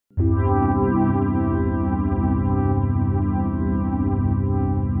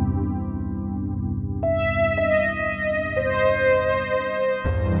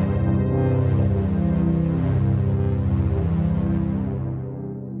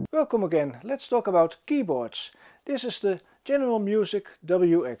Welcome again. Let's talk about keyboards. This is the General Music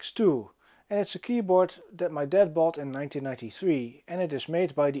WX2 and it's a keyboard that my dad bought in 1993 and it is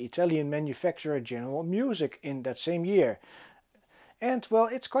made by the Italian manufacturer General Music in that same year. And well,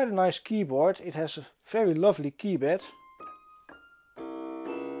 it's quite a nice keyboard. It has a very lovely keypad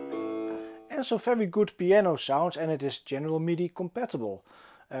and some very good piano sounds, and it is General MIDI compatible.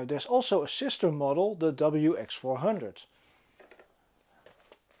 There's also a sister model, the WX400.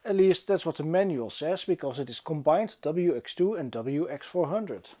 At least that's what the manual says, because it is combined WX2 and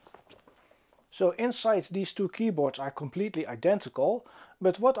WX400. So inside these two keyboards are completely identical,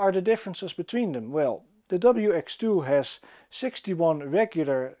 but what are the differences between them? Well, the WX2 has 61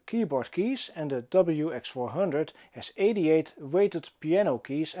 regular keyboard keys and the WX400 has 88 weighted piano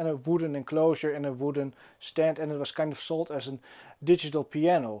keys and a wooden enclosure and a wooden stand, and it was kind of sold as a digital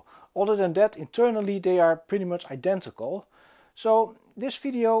piano. Other than that, internally they are pretty much identical. So this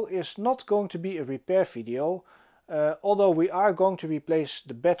video is not going to be a repair video, although we are going to replace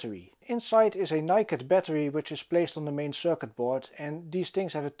the battery. Inside is a NiCad battery which is placed on the main circuit board, and these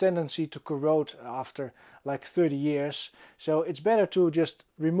things have a tendency to corrode after like 30 years. So it's better to just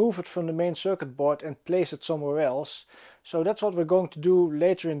remove it from the main circuit board and place it somewhere else. So that's what we're going to do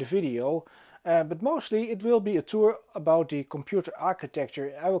later in the video. But mostly it will be a tour about the computer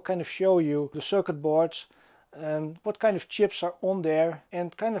architecture. I will kind of show you the circuit boards, what kind of chips are on there,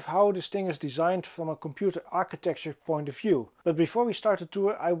 and kind of how this thing is designed from a computer architecture point of view. But before we start the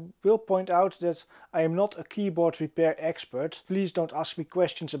tour, I will point out that I am not a keyboard repair expert. Please don't ask me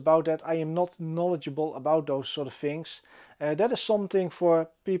questions about that. I am not knowledgeable about those sort of things. That is something for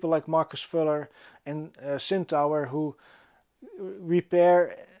people like Marcus Fuller and Sintauer, who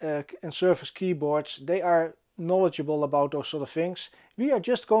repair and service keyboards. They are knowledgeable about those sort of things. We are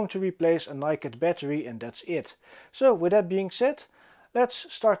just going to replace a NiCad battery and that's it. So with that being said, let's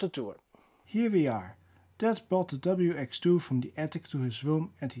start the tour. Here we are. Dad brought the WX2 from the attic to his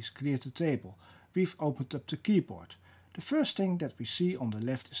room and he's cleared the table. We've opened up the keyboard. The first thing that we see on the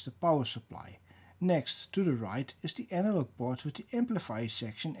left is the power supply. Next, to the right, is the analog board with the amplifier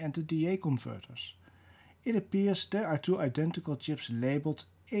section and the DA converters. It appears there are two identical chips labeled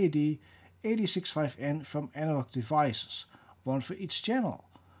AD865N from Analog Devices, one for each channel.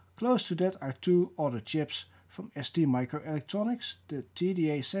 Close to that are two other chips from ST Microelectronics, the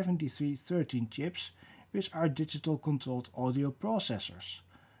TDA7313 chips, which are digital controlled audio processors.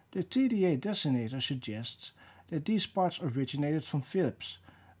 The TDA designator suggests that these parts originated from Philips,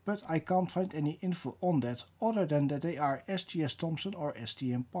 but I can't find any info on that other than that they are SGS Thomson or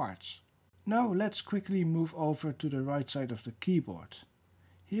STM parts. Now let's quickly move over to the right side of the keyboard.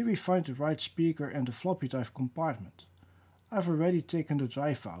 Here we find the right speaker and the floppy drive compartment. I've already taken the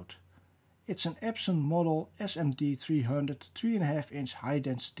drive out. It's an Epson model SMD300 3.5-inch high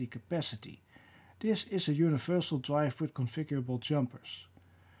density capacity. This is a universal drive with configurable jumpers.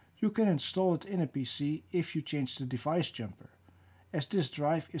 You can install it in a PC if you change the device jumper. As this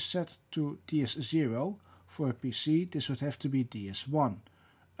drive is set to DS0, for a PC this would have to be DS1.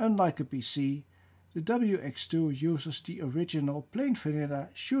 Unlike a PC, the WX2 uses the original plain vanilla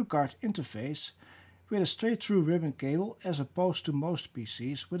Shugart interface with a straight-through ribbon cable, as opposed to most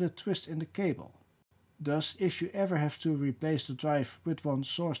PCs with a twist in the cable. Thus, if you ever have to replace the drive with one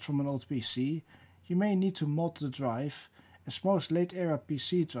sourced from an old PC, you may need to mod the drive, as most late-era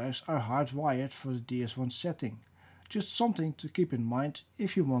PC drives are hardwired for the DS1 setting. Just something to keep in mind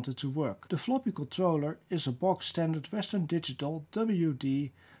if you want it to work. The floppy controller is a box standard Western Digital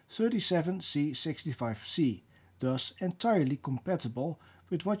WD37C65C, thus entirely compatible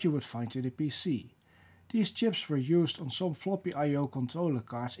with what you would find in a PC. These chips were used on some floppy I/O controller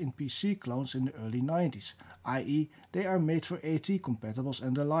cards in PC clones in the early 90s, i.e. they are made for AT compatibles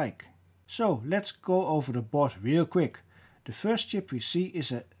and the like. So let's go over the board real quick. The first chip we see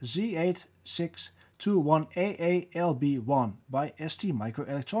is a Z8621AA-LB1 by ST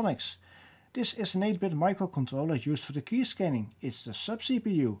Microelectronics. This is an 8-bit microcontroller used for the key scanning. It's the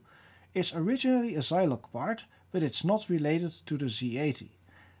sub-CPU. It's originally a Zilog part, but it's not related to the Z80.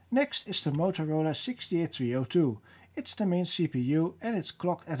 Next is the Motorola 68302. It's the main CPU and it's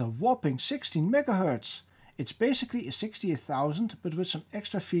clocked at a whopping 16 MHz. It's basically a 68000 but with some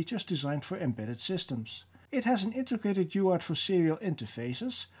extra features designed for embedded systems. It has an integrated UART for serial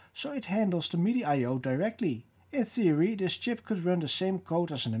interfaces, so it handles the MIDI I/O directly. In theory, this chip could run the same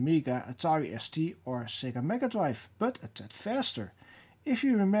code as an Amiga, Atari ST or Sega Mega Drive, but a tad faster. If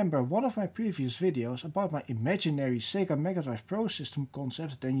you remember one of my previous videos about my imaginary Sega Mega Drive Pro system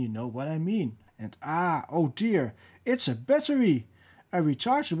concept, then you know what I mean. And oh dear, it's a battery! A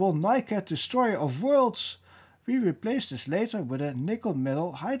rechargeable NiCad destroyer of worlds! We replaced this later with a nickel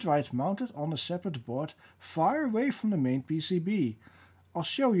metal hydride mounted on a separate board far away from the main PCB. I'll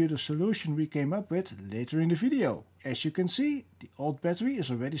show you the solution we came up with later in the video. As you can see, the old battery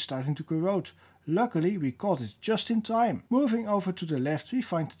is already starting to corrode. Luckily we caught it just in time. Moving over to the left we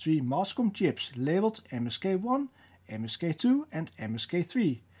find the three Mascom chips labeled MSK1, MSK2 and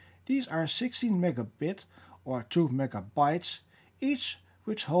MSK3. These are 16 megabit or 2 megabytes each,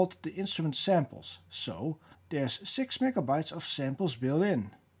 which hold the instrument samples, so there's 6 megabytes of samples built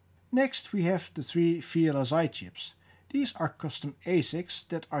in. Next we have the three VLSI chips. These are custom ASICs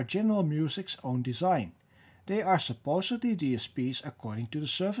that are General Music's own design. They are supposedly DSPs according to the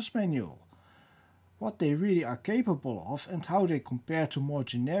service manual. What they really are capable of and how they compare to more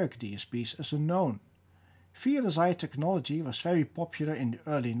generic DSPs is unknown. VLSI technology was very popular in the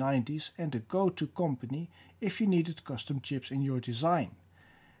early 90s and the go-to company if you needed custom chips in your design.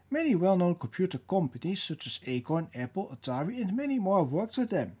 Many well-known computer companies such as Acorn, Apple, Atari and many more worked with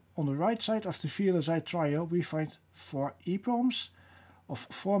them. On the right side of the VLSI trio we find 4 EEPROMs of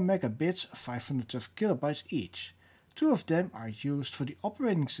 4 megabits, 512 kilobytes each. 2 of them are used for the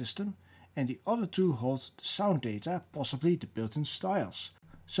operating system and the other 2 hold the sound data, possibly the built-in styles.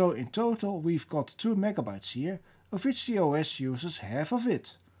 So in total we've got 2 megabytes here, of which the OS uses half of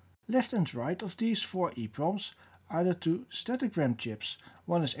it. Left and right of these 4 EEPROMs are the 2 static RAM chips.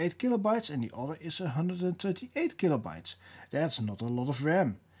 One is 8 kilobytes and the other is 128 kilobytes. That's not a lot of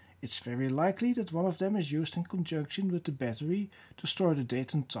RAM. It's very likely that one of them is used in conjunction with the battery to store the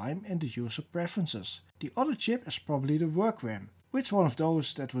date and time and the user preferences. The other chip is probably the work RAM. Which one of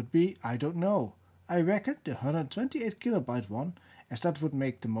those that would be, I don't know. I reckon the 128 kilobyte one, as that would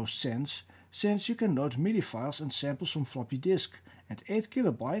make the most sense, since you can load MIDI files and samples from floppy disk, and 8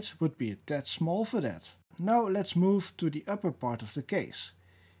 kilobytes would be a tad small for that. Now let's move to the upper part of the case.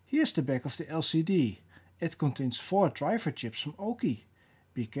 Here's the back of the LCD. It contains 4 driver chips from Oki.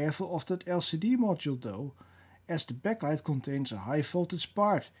 Be careful of that LCD module though, as the backlight contains a high voltage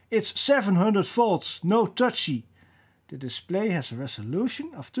part. It's 700 volts, no touchy! The display has a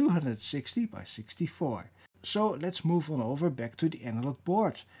resolution of 260 by 64. So let's move on over back to the analog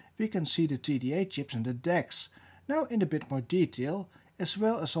board. We can see the TDA chips and the DACs. Now in a bit more detail, as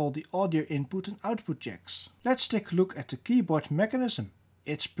well as all the audio input and output jacks. Let's take a look at the keyboard mechanism.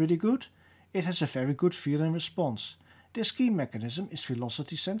 It's pretty good. It has a very good feel and response. This key mechanism is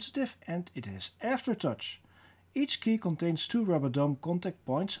velocity sensitive and it has aftertouch. Each key contains 2 rubber dome contact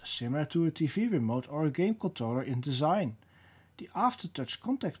points similar to a TV remote or a game controller in design. The aftertouch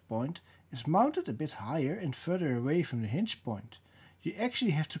contact point is mounted a bit higher and further away from the hinge point. You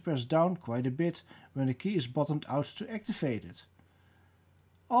actually have to press down quite a bit when the key is bottomed out to activate it.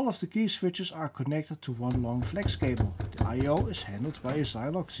 All of the key switches are connected to one long flex cable. The I/O is handled by a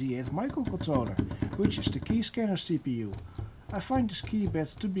Zilog Z8 microcontroller, which is the key scanner CPU. I find this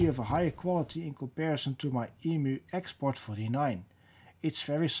keypad to be of a higher quality in comparison to my EMU X-Board 49. It's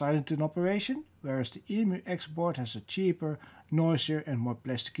very silent in operation, whereas the EMU X-Board has a cheaper, noisier and more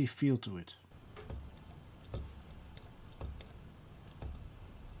plasticky feel to it.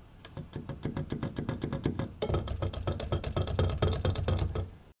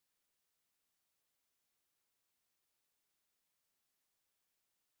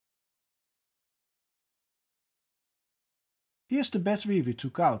 Here's the battery we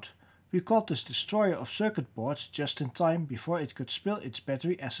took out. We caught this destroyer of circuit boards just in time before it could spill its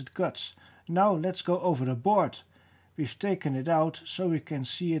battery acid guts. Now let's go over the board. We've taken it out so we can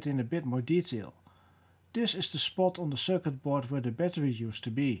see it in a bit more detail. This is the spot on the circuit board where the battery used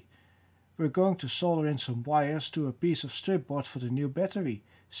to be. We're going to solder in some wires to a piece of strip board for the new battery,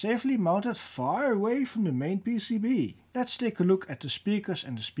 safely mounted far away from the main PCB. Let's take a look at the speakers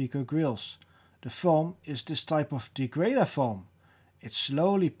and the speaker grills. The foam is this type of degrader foam. It's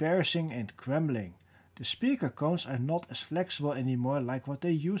slowly perishing and crumbling. The speaker cones are not as flexible anymore like what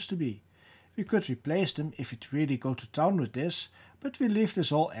they used to be. We could replace them if it really go to town with this, but we leave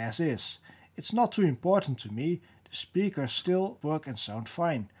this all as is. It's not too important to me, the speakers still work and sound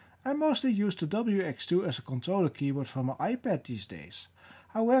fine. I mostly use the WX2 as a controller keyboard for my iPad these days.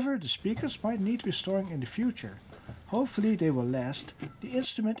 However, the speakers might need restoring in the future. Hopefully they will last. The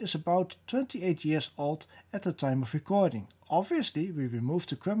instrument is about 28 years old at the time of recording. Obviously we removed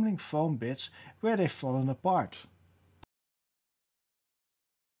the crumbling foam bits where they've fallen apart.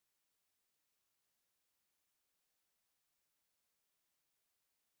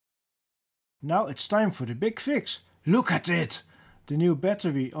 Now it's time for the big fix. Look at it! The new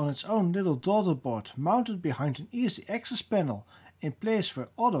battery on its own little daughter board mounted behind an easy access panel, in place where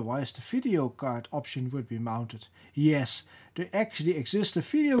otherwise the video card option would be mounted. Yes, there actually exists a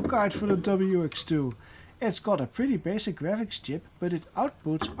video card for the WX2. It's got a pretty basic graphics chip, but it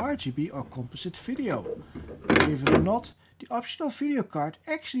outputs RGB or composite video. Believe it or not, the optional video card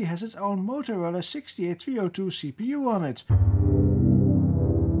actually has its own Motorola 68302 CPU on it.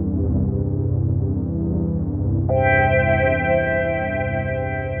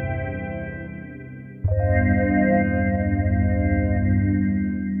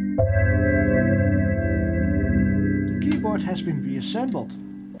 The keyboard has been reassembled,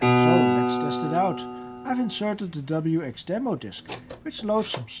 so let's test it out. I've inserted the WX demo disc, which loads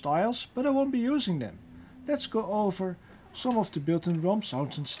some styles, but I won't be using them. Let's go over some of the built-in ROM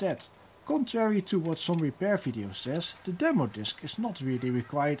sounds instead. Contrary to what some repair video says, the demo disc is not really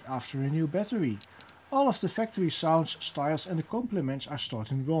required after a new battery. All of the factory sounds, styles and the complements are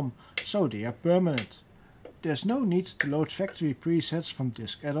stored in ROM, so they are permanent. There's no need to load factory presets from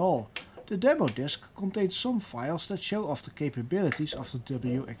disk at all. The demo disc contains some files that show off the capabilities of the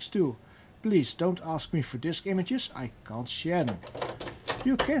WX2. Please don't ask me for disk images, I can't share them.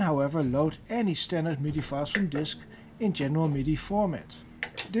 You can however load any standard MIDI files from disk in general MIDI format.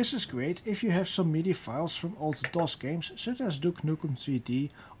 This is great if you have some MIDI files from old DOS games such as Duke Nukem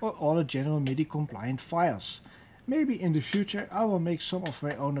 3D or other general MIDI compliant files. Maybe in the future I will make some of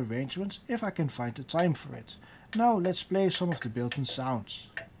my own arrangements if I can find the time for it. Now let's play some of the built-in sounds.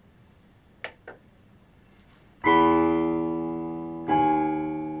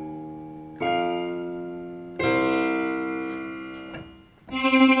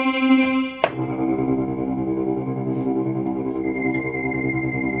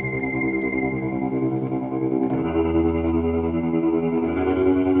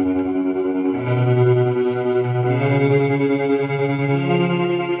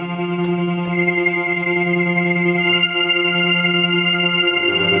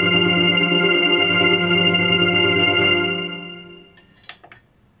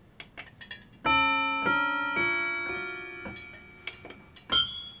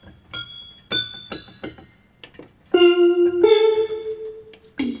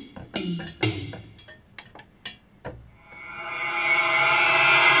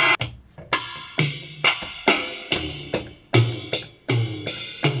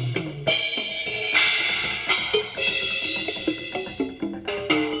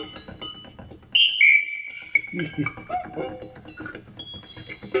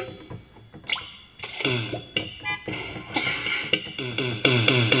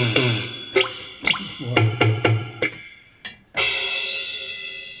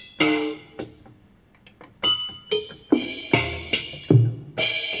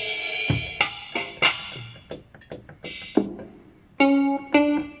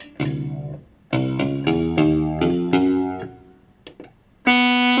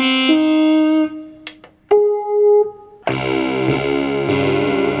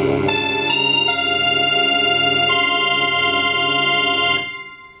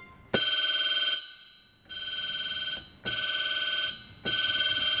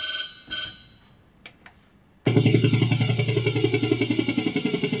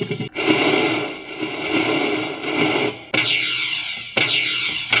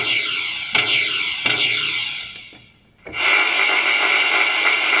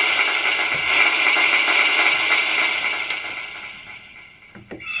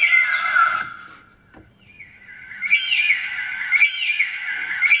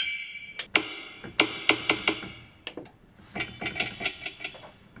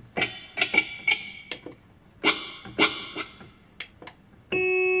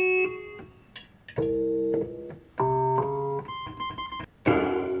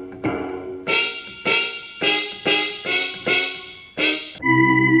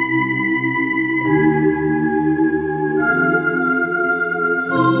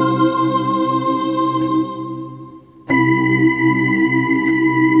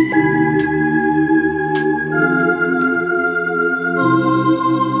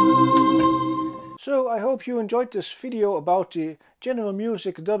 So I hope you enjoyed this video about the General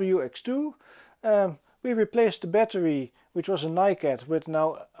Music WX2. We replaced the battery, which was a NiCad, with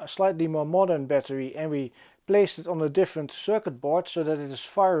now a slightly more modern battery, and we placed it on a different circuit board so that it is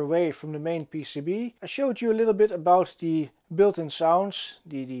far away from the main PCB. I showed you a little bit about the built-in sounds,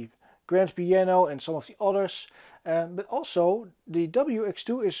 the grand piano and some of the others, but also the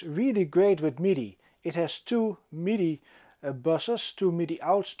WX2 is really great with MIDI. It has two MIDI buses, two MIDI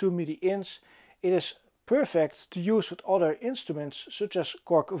outs, two MIDI ins. It is perfect to use with other instruments such as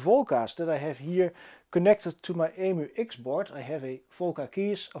Korg Volcas that I have here connected to my EMU X board. I have a Volca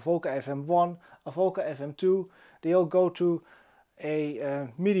keys, a Volca FM1, a Volca FM2. They all go to a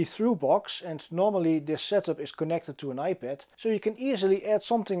MIDI through box, and normally this setup is connected to an iPad, so you can easily add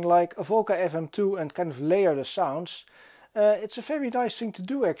something like a Volca FM2 and kind of layer the sounds. It's a very nice thing to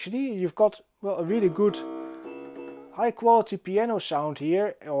do actually. You've got, well, a really good high quality piano sound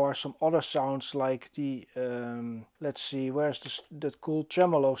here, or some other sounds like the, let's see, where's that cool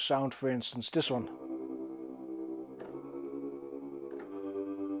tremolo sound, for instance, this one.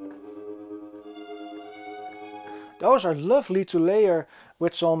 Those are lovely to layer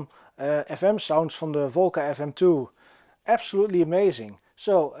with some FM sounds from the Volca FM2. Absolutely amazing.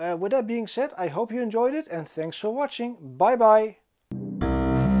 So with that being said, I hope you enjoyed it and thanks for watching. Bye bye!